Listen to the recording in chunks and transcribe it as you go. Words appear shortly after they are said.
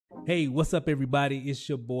Hey, what's up, everybody? It's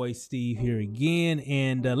your boy Steve here again.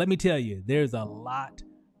 And let me tell you, there's a lot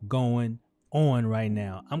going on right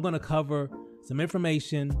now. I'm going to cover some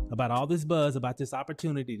information about all this buzz, about this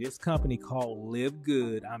opportunity, this company called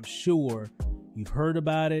Livegood. I'm sure you've heard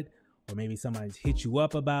about it, or maybe somebody's hit you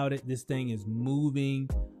up about it. This thing is moving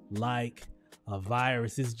like a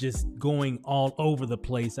virus. It's just going all over the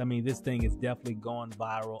place. I mean, this thing is definitely gone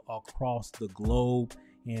viral across the globe.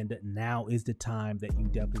 And now is the time that you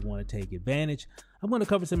definitely want to take advantage. I'm going to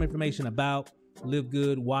cover some information about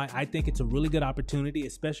Livegood, why I think it's a really good opportunity,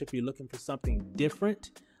 especially if you're looking for something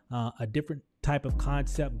different, a different type of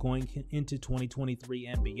concept going into 2023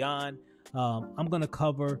 and beyond. I'm going to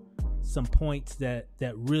cover some points that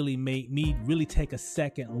really made me really take a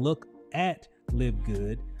second look at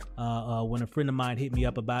Livegood when a friend of mine hit me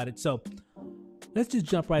up about it. So let's just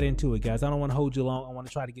jump right into it, guys. I don't want to hold you long. I want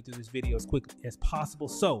to try to get through this video as quick as possible.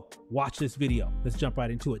 So watch this video. Let's jump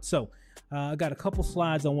right into it. So I got a couple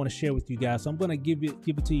slides I want to share with you guys. So I'm going to give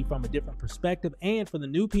it to you from a different perspective. And for the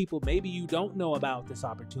new people, maybe you don't know about this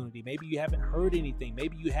opportunity. Maybe you haven't heard anything.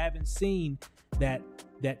 Maybe you haven't seen that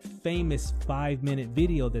famous 5-minute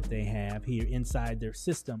video that they have here inside their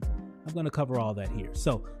system. I'm going to cover all that here.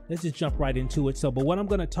 So let's just jump right into it. But what I'm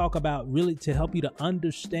going to talk about really to help you to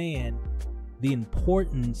understand the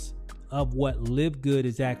importance of what Livegood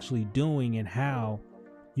is actually doing and how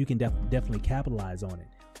you can definitely capitalize on it,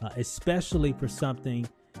 especially for something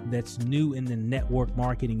that's new in the network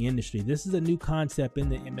marketing industry. This is a new concept in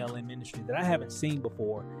the MLM industry that I haven't seen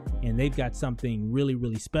before, and they've got something really,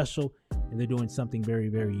 really special, and they're doing something very,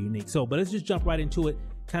 very unique. But let's just jump right into it,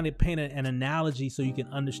 kind of paint an analogy so you can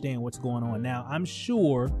understand what's going on. Now, I'm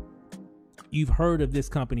sure you've heard of this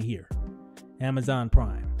company here, Amazon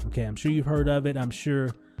Prime. Okay, I'm sure you've heard of it.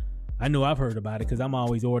 I know I've heard about it because I'm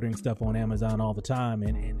always ordering stuff on Amazon all the time,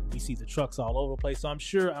 and we see the trucks all over the place. So I'm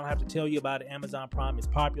sure I don't have to tell you about it. Amazon Prime is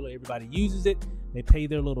popular. Everybody uses it. They pay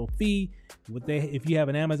their little fee. If you have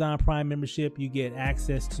an Amazon Prime membership, you get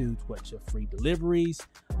access to your free deliveries,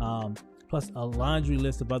 plus a laundry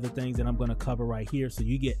list of other things that I'm going to cover right here. So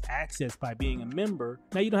you get access by being a member.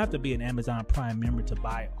 Now, you don't have to be an Amazon Prime member to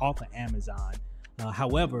buy off of Amazon.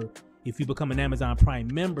 However, if you become an Amazon Prime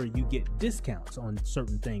member, you get discounts on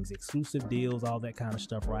certain things, exclusive deals, all that kind of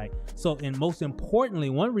stuff, right? So, and most importantly,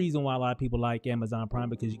 one reason why a lot of people like Amazon Prime,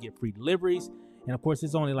 because you get free deliveries. And of course,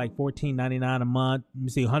 it's only like $14.99 a month. Let me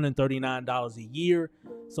see, $139 a year.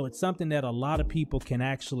 So it's something that a lot of people can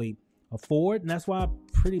actually afford. And that's why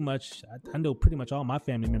I know pretty much all my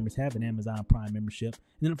family members have an Amazon Prime membership.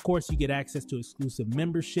 And then, of course, you get access to exclusive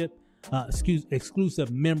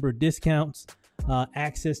member discounts.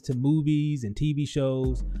 Access to movies and TV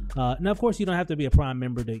shows. Now, of course, you don't have to be a Prime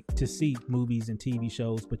member to see movies and TV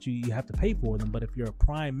shows, but you have to pay for them. But if you're a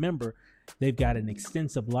Prime member, they've got an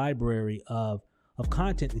extensive library of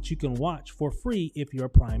content that you can watch for free if you're a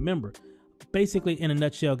Prime member. Basically, in a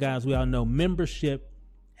nutshell, guys, we all know membership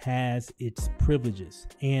has its privileges,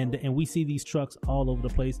 and we see these trucks all over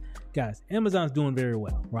the place. Guys, Amazon's doing very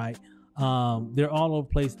well, right? They're all over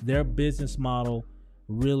the place. Their business model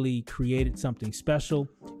really created something special.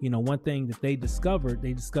 You know, one thing that they discovered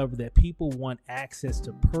that people want access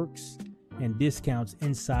to perks and discounts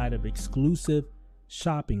inside of exclusive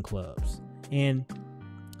shopping clubs. And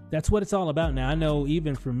that's what it's all about now. I know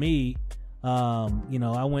even for me, I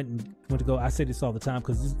went to go, I say this all the time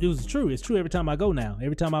because it was true. It's true every time I go now.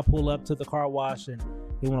 Every time I pull up to the car wash and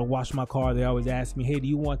they want to wash my car, they always ask me, hey, do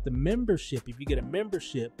you want the membership? If you get a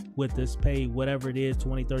membership with us, pay whatever it is,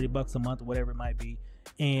 $20-30 a month or whatever it might be.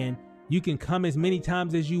 And you can come as many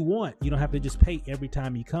times as you want. You don't have to just pay every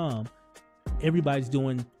time you come. Everybody's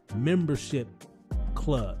doing membership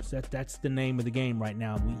clubs. That's the name of the game right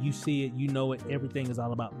now. When you see it, you know it. Everything is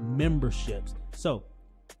all about memberships. So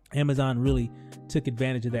Amazon really took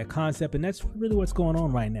advantage of that concept, and that's really what's going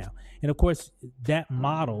on right now. And of course, that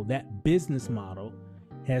model, that business model,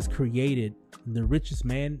 has created the richest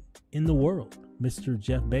man in the world, Mr.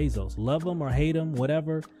 Jeff Bezos. Love him or hate him,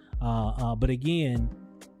 whatever. But again,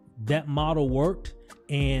 that model worked,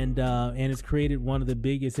 and it's created one of the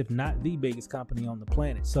biggest, if not the biggest, company on the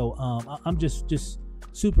planet. So I'm just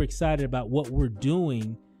super excited about what we're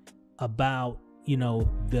doing about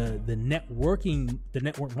the network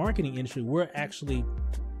marketing industry. We're actually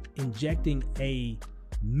injecting a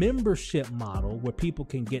membership model where people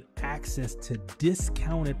can get access to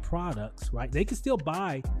discounted products, right? They can still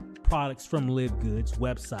buy products from Livegood's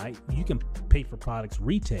website. You can pay for products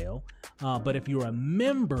retail, but if you're a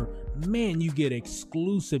member, man, you get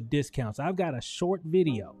exclusive discounts. I've got a short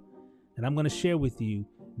video that I'm going to share with you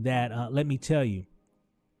that let me tell you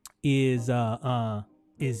is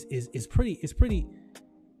pretty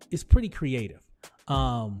is pretty creative.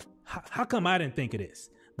 How come I didn't think of this?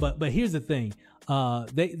 But here's the thing.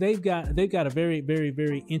 They've got a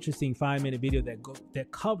very interesting 5-minute video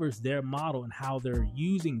that covers their model and how they're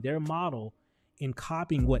using their model in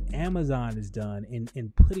copying what Amazon has done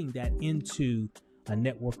and putting that into a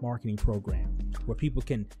network marketing program where people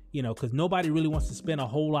can, because nobody really wants to spend a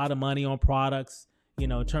whole lot of money on products, in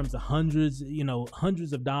terms of hundreds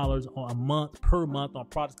of dollars per month on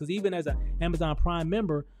products. Because even as an Amazon Prime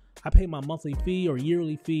member, I pay my monthly fee or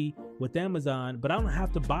yearly fee with Amazon, but I don't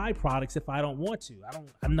have to buy products if I don't want to.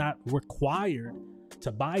 I'm not required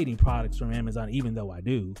to buy any products from Amazon, even though I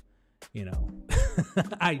do,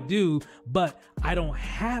 I do, but I don't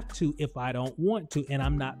have to if I don't want to, and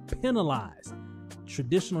I'm not penalized.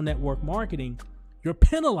 Traditional network marketing, you're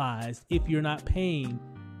penalized if you're not paying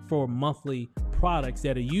for monthly products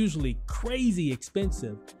that are usually crazy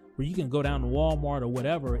expensive, where you can go down to Walmart or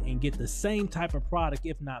whatever and get the same type of product,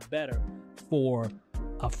 if not better, for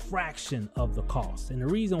a fraction of the cost. And the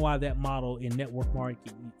reason why that model in network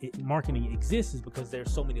marketing exists is because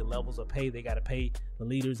there's so many levels of pay. They got to pay the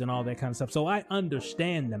leaders and all that kind of stuff. So I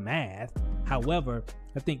understand the math. However,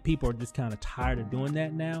 I think people are just kind of tired of doing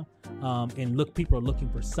that now. And people are looking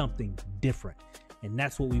for something different. And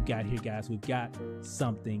that's what we've got here, guys. We've got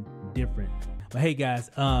something different. But hey,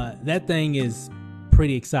 guys, that thing is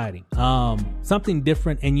pretty exciting. Something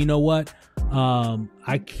different. And you know what?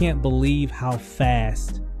 I can't believe how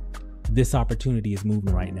fast this opportunity is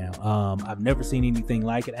moving right now. I've never seen anything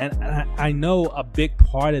like it. And I know a big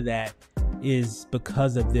part of that is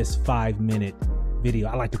because of this 5-minute video.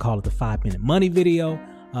 I like to call it the 5-minute money video,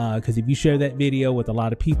 because if you share that video with a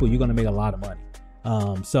lot of people, you're going to make a lot of money.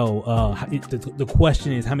 The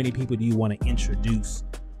question is, how many people do you want to introduce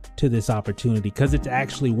to this opportunity, because it's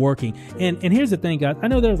actually working. And here's the thing, guys. I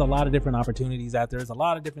know there's a lot of different opportunities out there. There's a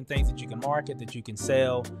lot of different things that you can market, that you can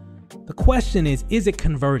sell. The question is it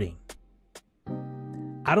converting?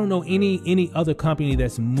 I don't know any other company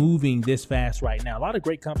that's moving this fast right now. A lot of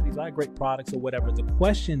great companies, a lot of great products or whatever. The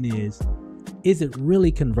question is it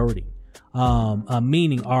really converting?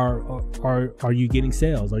 Meaning, are you getting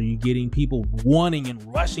sales? Are you getting people wanting and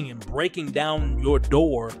rushing and breaking down your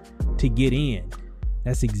door to get in?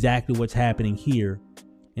 That's exactly what's happening here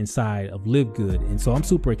inside of Livegood. And so I'm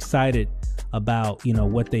super excited about,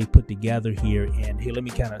 what they put together here. And here, let me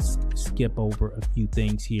kind of skip over a few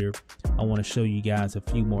things here. I want to show you guys a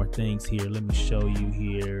few more things here. Let me show you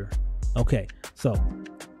here. Okay, so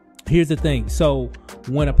here's the thing. So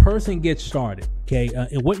when a person gets started, okay,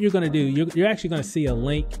 and what you're going to do, you're actually going to see a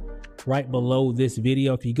link right below this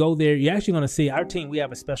video. If you go there, you're actually going to see our team. We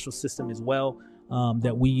have a special system as well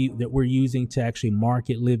that we're using to actually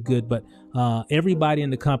market Livegood. But everybody in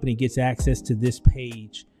the company gets access to this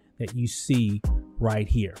page that you see right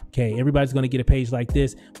here. Okay, everybody's going to get a page like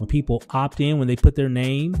this. When people opt in, when they put their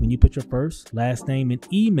name, when you put your first, last name, and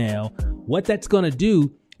email, what that's going to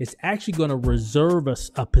do, it's actually going to reserve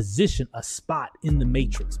a position, a spot in the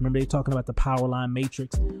matrix. Remember, they're talking about the power line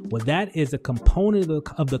matrix? Well, that is a component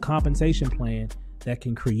of the compensation plan that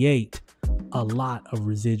can create a lot of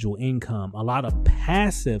residual income, a lot of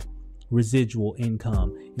passive residual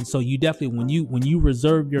income. And so you definitely, when you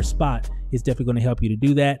reserve your spot, it's definitely going to help you to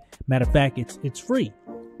do that. Matter of fact, it's free.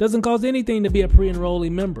 Doesn't cost anything to be a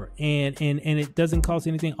pre-enrollee member, and it doesn't cost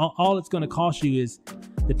anything. All it's going to cost you is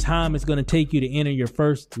the time it's going to take you to enter your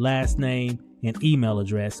first, last name, and email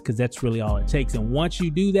address, because that's really all it takes. And once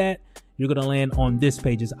you do that, you're going to land on this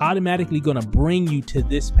page. It's automatically going to bring you to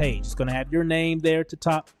this page. It's going to have your name there at the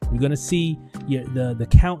top. You're going to see the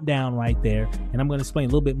countdown right there. And I'm going to explain a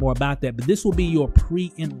little bit more about that. But this will be your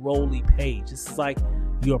pre-enrollee page. This is like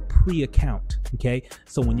your pre-account. Okay.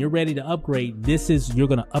 So when you're ready to upgrade, you're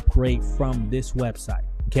going to upgrade from this website.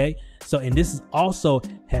 Okay. So, and this is also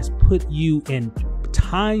has put you in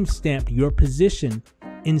timestamped your position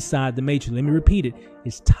inside the matrix. Let me repeat it.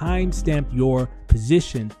 It's timestamped your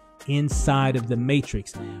position inside of the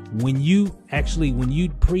matrix. When you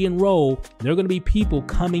pre-enroll, there are going to be people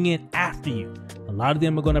coming in after you. A lot of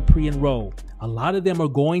them are going to pre-enroll. A lot of them are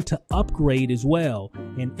going to upgrade as well.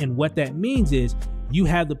 And what that means is you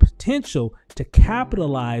have the potential to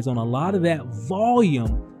capitalize on a lot of that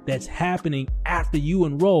volume that's happening after you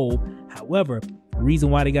enroll. However, the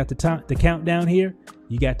reason why they got the countdown here,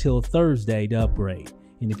 you got till Thursday to upgrade.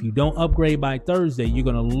 And if you don't upgrade by Thursday, you're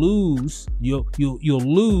going to lose. You'll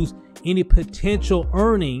lose any potential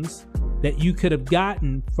earnings that you could have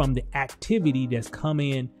gotten from the activity that's come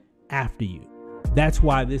in after you. that's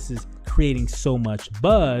why this is creating so much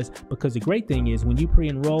buzz, because the great thing is when you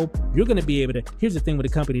pre-enroll, you're going to be able to, here's the thing what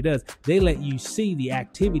the company does, they let you see the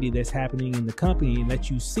activity that's happening in the company and let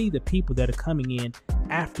you see the people that are coming in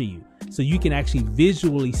after you. So you can actually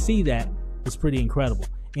visually see that. It's pretty incredible.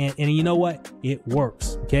 And you know what? It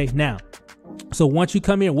works. Okay. Now, so once you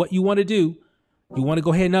come in, what you want to do, you want to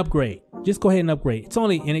go ahead and upgrade. Just go ahead and upgrade. It's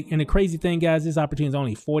only, and the crazy thing, guys, this opportunity is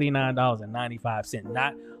only $49.95,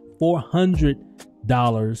 not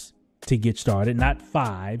 $400 to get started, not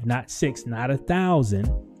 $500, not $600, not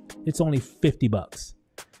 $1,000. It's only $50.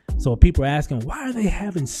 So people are asking, why are they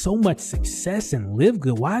having so much success in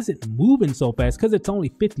Livegood? Why is it moving so fast? Because it's only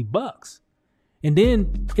 $50. And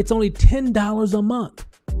then it's only $10 a month.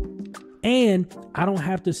 And I don't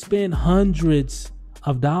have to spend hundreds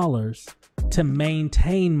of dollars to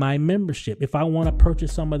maintain my membership. If I want to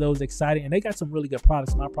purchase some of those exciting, and they got some really good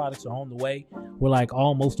products. My products are on the way. We're like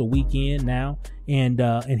almost a week in now. And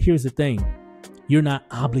here's the thing. You're not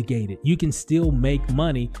obligated. You can still make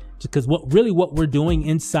money, because what we're doing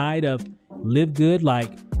inside of Livegood,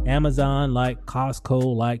 like Amazon, like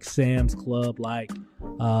Costco, like Sam's Club, like,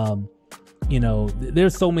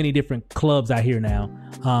 there's so many different clubs out here now,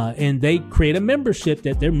 and they create a membership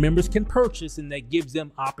that their members can purchase, and that gives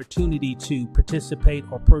them opportunity to participate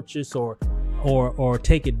or purchase or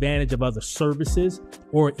take advantage of other services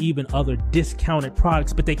or even other discounted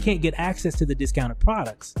products. But they can't get access to the discounted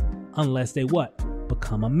products unless they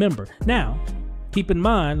become a member. Now, keep in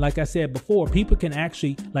mind, like I said before, people can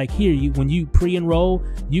actually, like here, when you pre-enroll,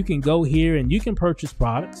 you can go here and you can purchase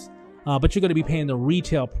products. But you're going to be paying the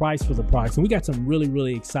retail price for the products. And we got some really,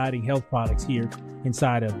 really exciting health products here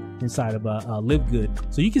inside of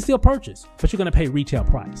Livegood. So you can still purchase, but you're going to pay retail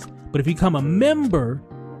price. But if you become a member,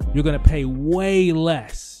 you're going to pay way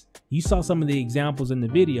less. You saw some of the examples in the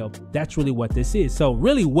video. That's really what this is. So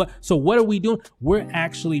really, what are we doing? We're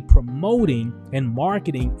actually promoting and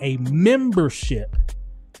marketing a membership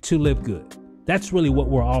to Livegood. That's really what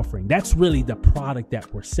we're offering. That's really the product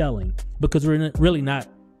that we're selling, because we're really not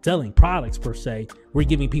selling products per se. We're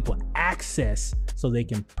giving people access so they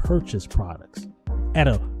can purchase products at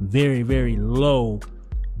a very, very low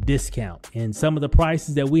discount. And some of the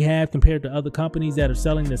prices that we have compared to other companies that are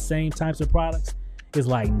selling the same types of products is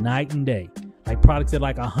like night and day. Like products at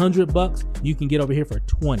like $100, you can get over here for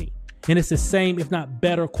 20. And it's the same, if not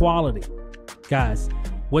better quality. Guys,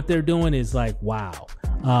 what they're doing is like, wow.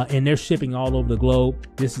 And they're shipping all over the globe.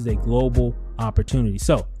 This is a global opportunity.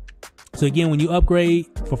 So again, when you upgrade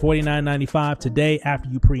for $49.95 today, after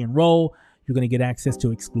you pre-enroll, you're going to get access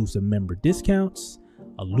to exclusive member discounts,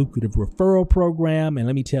 a lucrative referral program. And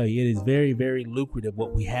let me tell you, it is very, very lucrative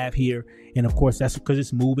what we have here. And of course, that's because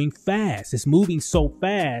it's moving fast. It's moving so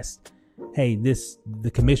fast. Hey,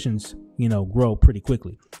 the commissions, grow pretty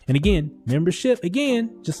quickly. And again, membership,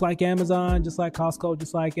 again, just like Amazon, just like Costco,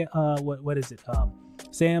 just like what is it?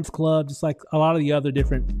 Sam's Club, just like a lot of the other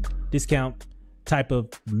different discount type of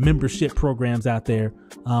membership programs out there.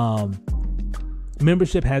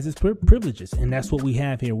 Membership has its privileges, and that's what we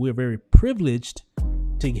have here. We're very privileged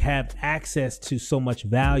to have access to so much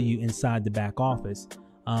value inside the back office.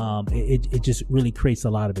 It just really creates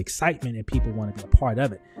a lot of excitement, and people want to be a part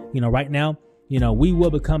of it. Right now, we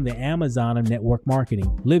will become the Amazon of network marketing.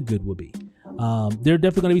 Livegood will be. There are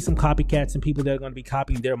definitely going to be some copycats and people that are going to be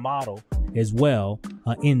copying their model as well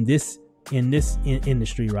in this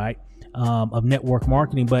industry, right? Of network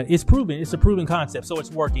marketing, but it's proven. It's a proven concept, so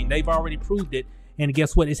it's working. They've already proved it, and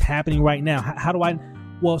guess what? It's happening right now. How do I?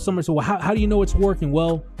 Well, somebody said, well, how do you know it's working?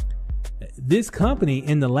 Well, this company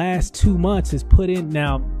in the last 2 months has put in.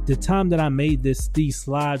 Now, the time that I made these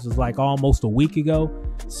slides was like almost a week ago,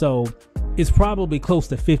 so it's probably close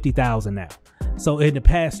to 50,000 now. So in the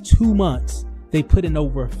past 2 months, they put in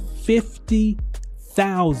over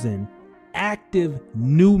 50,000 active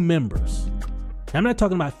new members. I'm not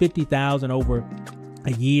talking about 50,000 over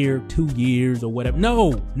a year, 2 years, or whatever.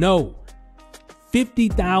 No,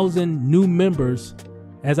 50,000 new members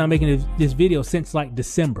as I'm making this video since like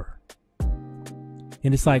December.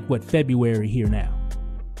 And it's like, February here now.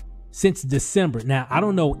 Since December. Now, I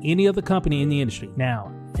don't know any other company in the industry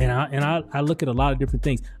now, and I look at a lot of different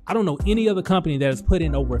things. I don't know any other company that has put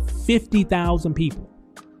in over 50,000 people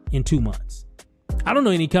in 2 months. I don't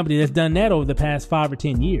know any company that's done that over the past 5 or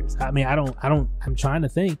 10 years. I mean, I'm trying to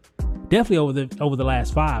think. Definitely over the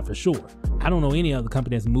last 5 for sure. I don't know any other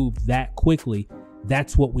company that's moved that quickly.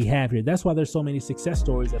 That's what we have here. That's why there's so many success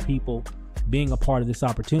stories of people being a part of this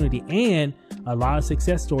opportunity, and a lot of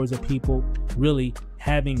success stories of people really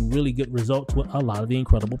having really good results with a lot of the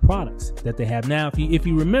incredible products that they have now. If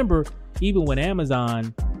you remember, even when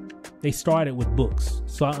Amazon they started with books.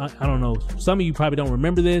 So I don't know. Some of you probably don't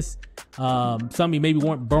remember this. Some of you maybe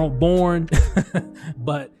weren't born,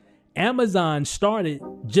 but Amazon started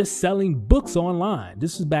just selling books online.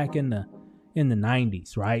 This was back in the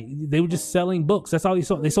 90s, right? They were just selling books. That's all they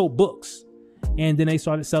sold. They sold books. And then they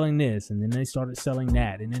started selling this, and then they started selling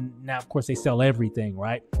that. And then now, of course, they sell everything,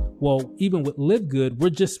 right? Well, even with Livegood,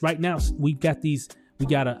 we're just right now, we got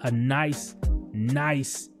a nice,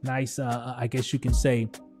 I guess you can say,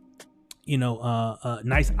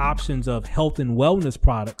 nice options of health and wellness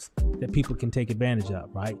products that people can take advantage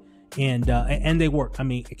of, right? And they work. I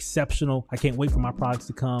mean, exceptional. I can't wait for my products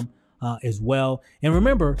to come as well. And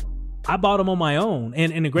remember, I bought them on my own.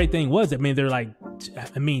 And the great thing was, I mean, they're like,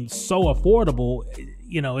 so affordable.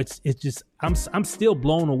 It's just, I'm still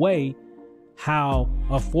blown away how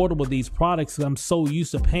affordable these products. I'm so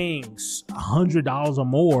used to paying $100 or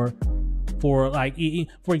more for, like,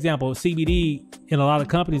 for example, CBD in a lot of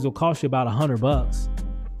companies will cost you about $100,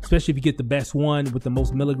 especially if you get the best one with the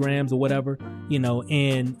most milligrams or whatever,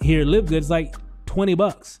 and here Livegood is like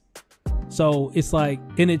 $20. So it's like,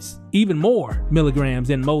 and it's even more milligrams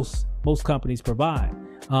than most companies provide.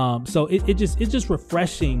 So it's just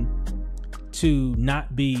refreshing to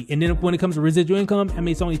not be, and then when it comes to residual income, I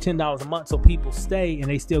mean, it's only $10 a month, so people stay and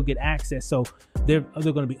they still get access. So there are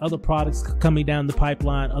going to be other products coming down the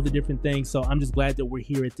pipeline, other different things. So I'm just glad that we're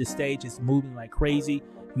here at this stage. It's moving like crazy.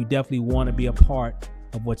 You definitely want to be a part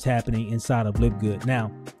of what's happening inside of Livegood.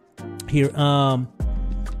 Now, here, I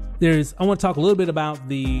want to talk a little bit about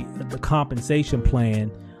the compensation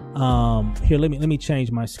plan. Here, let me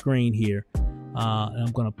change my screen here, and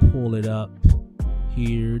I'm going to pull it up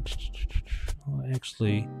here.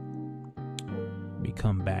 Actually, let me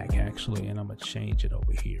come back actually, and I'm gonna change it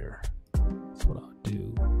over here. That's what I'll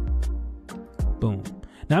do. Boom.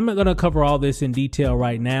 Now, I'm not gonna cover all this in detail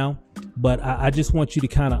right now, but I just want you to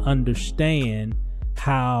kind of understand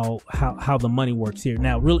how the money works here.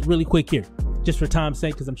 Now, really quick here, just for time's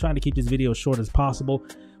sake, because I'm trying to keep this video as short as possible.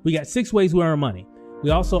 We got 6 ways we earn money. We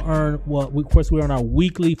also earn, of course, we earn our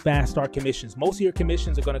weekly Fast Start commissions. Most of your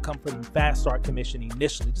commissions are going to come from the Fast Start commission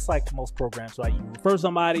initially, just like most programs, right? You refer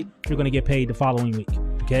somebody, you're going to get paid the following week,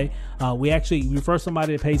 okay? We refer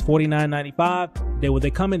somebody that pays $49.95. When they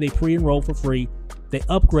come in, they pre-enroll for free. They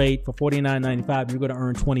upgrade for $49.95. You're going to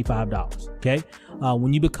earn $25, okay?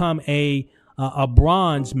 When you become a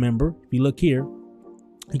bronze member, if you look here,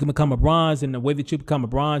 you can become a bronze, and the way that you become a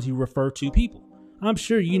bronze, you refer 2 people. I'm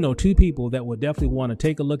sure you know 2 people that will definitely want to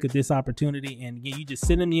take a look at this opportunity, and again, you just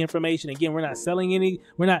send them the information. Again, we're not selling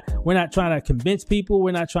we're not trying to convince people.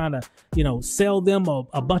 We're not trying to, sell them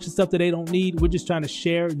a bunch of stuff that they don't need. We're just trying to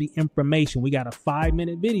share the information. We got a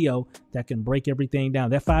 5-minute video that can break everything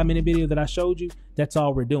down. That 5-minute video that I showed you, that's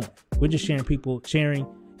all we're doing. We're just sharing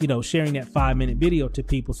that 5-minute video to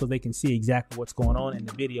people so they can see exactly what's going on, and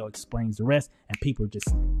the video explains the rest, and people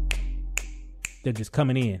they're just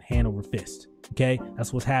coming in hand over fist. Okay,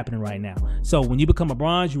 that's what's happening right now. So when you become a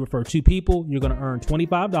bronze, you refer 2 people, you're going to earn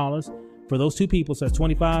 $25 for those 2 people. So that's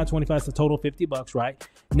 25 is a total $50, right?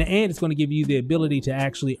 And it's going to give you the ability to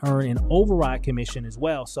actually earn an override commission as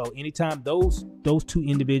well. So anytime those 2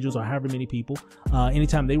 individuals, or however many people,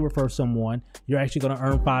 anytime they refer someone, you're actually going to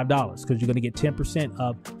earn $5, because you're going to get 10%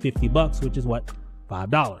 of $50, which is what?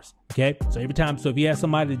 $5. Okay, so if you have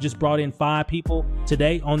somebody that just brought in 5 people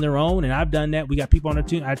today on their own, and I've done that, we got people on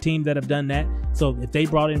our team that have done that. So if they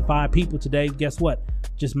brought in 5 people today, guess what?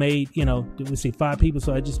 Just made, let's see, 5 people.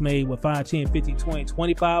 So I just made 5, 10, 15, 20,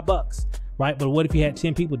 $25, right? But what if you had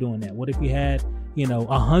 10 people doing that? What if you had,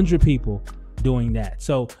 100 people doing that?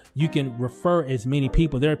 So you can refer as many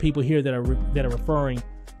people. There are people here that are referring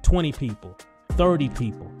 20 people, 30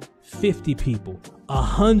 people, 50 people,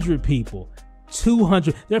 100 people,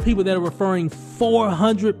 200. There are people that are referring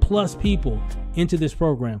 400 plus people into this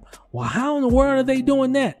program. Well, how in the world are they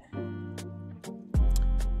doing that?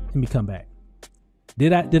 Let me come back.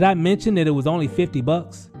 Did I mention that it was only $50,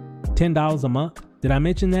 $10 a month? Did I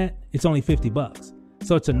mention that? It's only $50.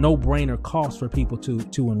 So it's a no-brainer cost for people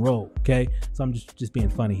to enroll. Okay, so I'm just being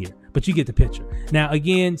funny here, but you get the picture. Now,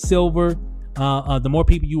 again, silver. The more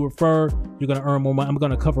people you refer, you're going to earn more money. I'm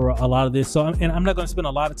going to cover a lot of this. So, and I'm not going to spend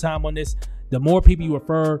a lot of time on this. The more people you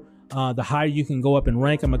refer, the higher you can go up in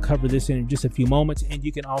rank. I'm going to cover this in just a few moments. And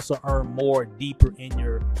you can also earn more deeper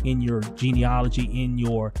in your genealogy, in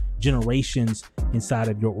your generations inside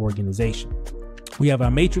of your organization. We have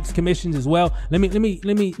our matrix commissions as well. Let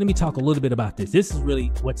me talk a little bit about this. This is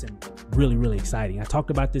really what's really exciting. I talked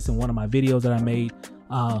about this in one of my videos that I made.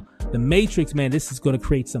 The matrix, man, this is going to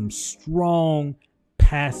create some strong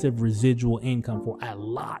passive residual income for a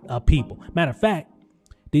lot of people. Matter of fact,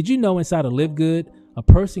 did you know inside of Livegood, a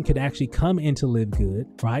person could actually come into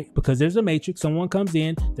Livegood, right? Because there's a matrix. Someone comes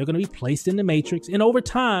in, they're going to be placed in the matrix. And over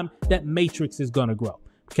time, that matrix is going to grow.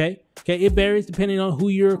 Okay. It varies depending on who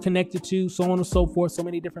you're connected to, so on and so forth. So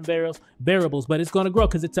many different variables, but it's going to grow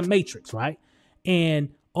because it's a matrix, right? And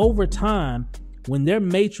over time, when their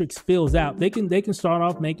matrix fills out, they can start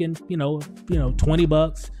off making,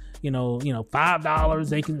 $20, $5.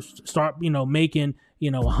 They can start, making,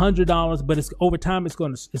 $100, but it's over time, it's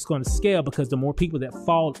going to scale, because the more people that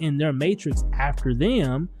fall in their matrix after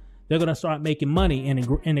them, they're going to start making money.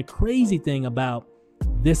 And the crazy thing about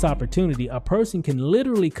this opportunity, a person can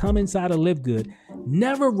literally come inside of Livegood,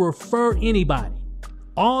 never refer anybody.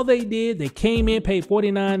 All they did, they came in, paid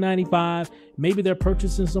 $49.95. Maybe they're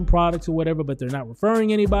purchasing some products or whatever, but they're not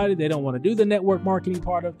referring anybody. They don't want to do the network marketing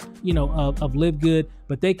part of Livegood,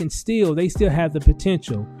 but they still have the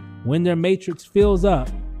potential. When their matrix fills up,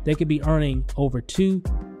 they could be earning over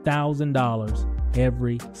 $2,000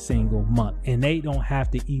 every single month, and they don't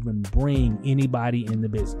have to even bring anybody in the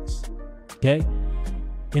business. Okay,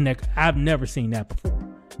 and I've never seen that before.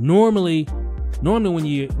 Normally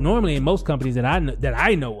in most companies that I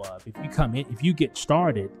know of, if you come in, if you get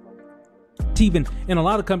started, and a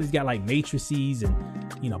lot of companies got like matrices and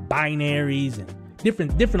binaries and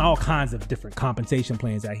different all kinds of different compensation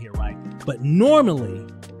plans out here, right? But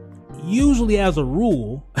usually as a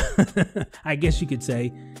rule, I guess you could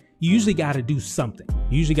say, you usually got to do something.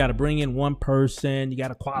 You usually got to bring in one person. You got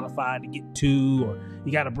to qualify to get 2, or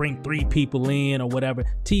you got to bring 3 people in or whatever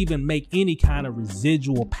to even make any kind of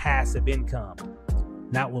residual passive income.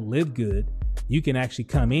 Not with Livegood. You can actually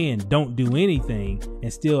come in, don't do anything,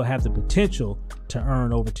 and still have the potential to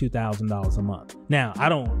earn over $2,000 a month. Now, I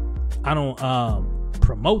don't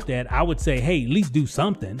promote that. I would say, hey, at least do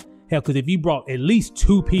something. Hell, because if you brought at least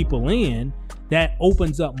 2 people in, that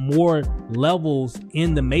opens up more levels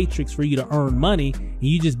in the matrix for you to earn money, and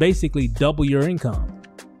you just basically double your income.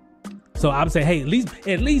 So I would say, hey,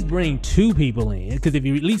 at least bring 2 people in, because if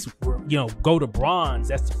you at least go to bronze,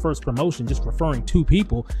 that's the first promotion. Just referring 2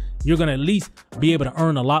 people, you're gonna at least be able to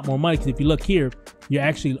earn a lot more money. Because if you look here, you're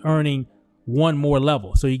actually earning 1 more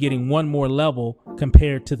level. So you're getting 1 more level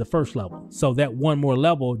compared to the first level. So that 1 more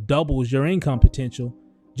level doubles your income potential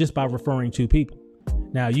just by referring 2 people.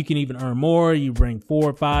 Now you can even earn more. You bring 4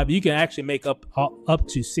 or 5. You can actually make up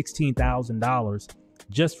to $16,000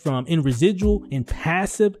 just from in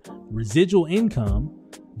passive residual income,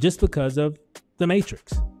 just because of the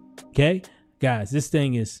matrix. Okay, guys, this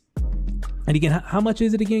thing is, and again, how much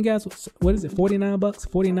is it again, guys? What is it? $49,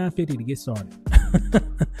 $49.50 to get started.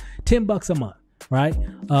 $10 a month, right?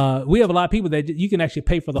 We have a lot of people that you can actually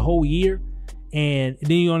pay for the whole year, and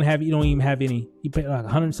then you don't even have any. You pay like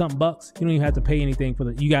 $100-something bucks. You don't even have to pay anything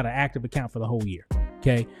you got an active account for the whole year.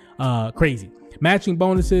 Okay, crazy. Matching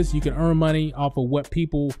bonuses, you can earn money off of what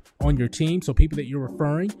people on your team, so people that you're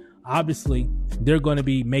referring, obviously they're going to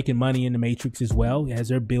be making money in the matrix as well as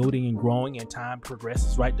they're building and growing and time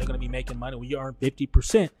progresses, right? They're going to be making money. Well, you earn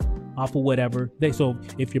 50% off of whatever so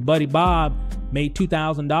if your buddy Bob made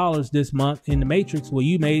 $2,000 this month in the matrix, well,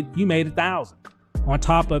 you made $1,000 on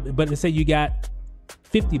top of it. But let's say you got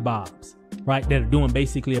 50 Bobs, right, that are doing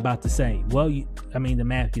basically about the same. Well, the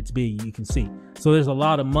math gets big, you can see. So there's a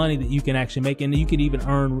lot of money that you can actually make, and you can even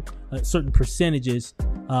earn certain percentages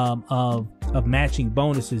of matching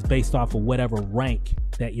bonuses based off of whatever rank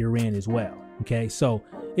that you're in as well. Okay, so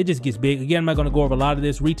it just gets big. Again, I'm not going to go over a lot of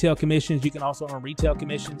this. Retail commissions, you can also earn retail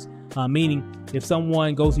commissions, meaning if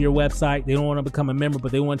someone goes to your website, they don't want to become a member,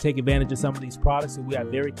 but they want to take advantage of some of these products, and we have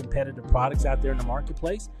very competitive products out there in the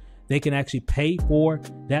marketplace. They can actually pay for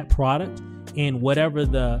that product, and whatever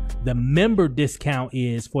the member discount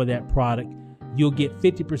is for that product, you'll get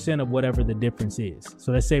 50% of whatever the difference is.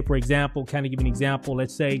 So let's say, for example, kind of give an example.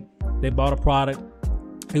 Let's say they bought a product.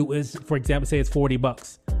 It was, for example, say it's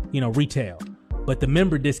 $40, retail, but the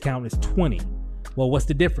member discount is 20. Well, what's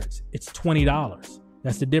the difference? It's $20.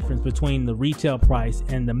 That's the difference between the retail price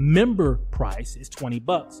and the member price is $20.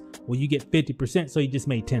 Well, you get 50%, so you just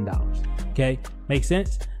made $10. Okay, makes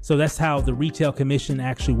sense? So that's how the retail commission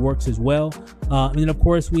actually works as well. And then of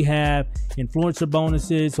course we have influencer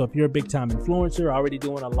bonuses. So if you're a big time influencer, already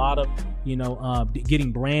doing a lot of,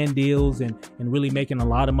 getting brand deals and really making a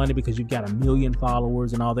lot of money because you've got 1 million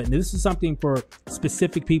followers and all that. And this is something for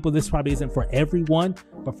specific people. This probably isn't for everyone,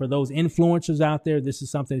 but for those influencers out there, this is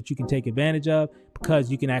something that you can take advantage of, because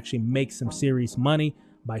you can actually make some serious money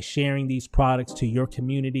by sharing these products to your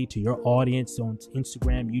community, to your audience on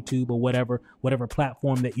Instagram, YouTube, or whatever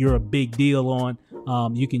platform that you're a big deal on.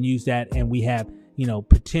 You can use that, and we have,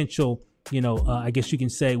 potential I guess you can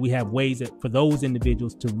say we have ways that for those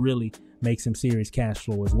individuals to really make some serious cash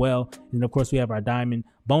flow as well. And of course, we have our diamond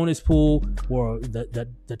bonus pool, where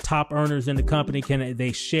the top earners in the company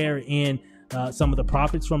they share in some of the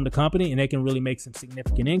profits from the company, and they can really make some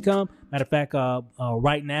significant income. Matter of fact,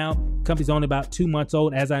 right now, company's only about 2 months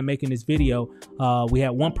old as I'm making this video. We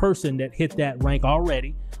had one person that hit that rank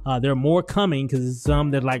already. There are more coming, because there's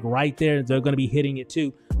some that like right there, they're going to be hitting it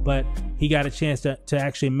too. But he got a chance to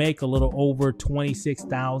actually make a little over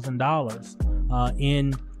 $26,000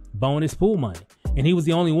 in bonus pool money. And he was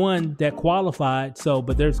the only one that qualified.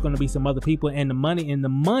 But there's going to be some other people, and the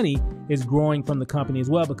money is growing from the company as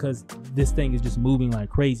well, because this thing is just moving like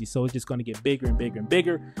crazy. So it's just going to get bigger and bigger and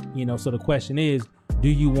bigger. So the question is, do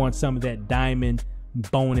you want some of that diamond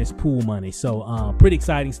bonus pool money? So pretty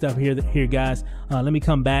exciting stuff here, guys. Let me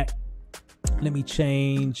come back. Let me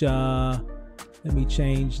change the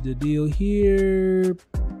deal here.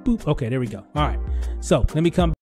 Boop. Okay, there we go. All right. So let me come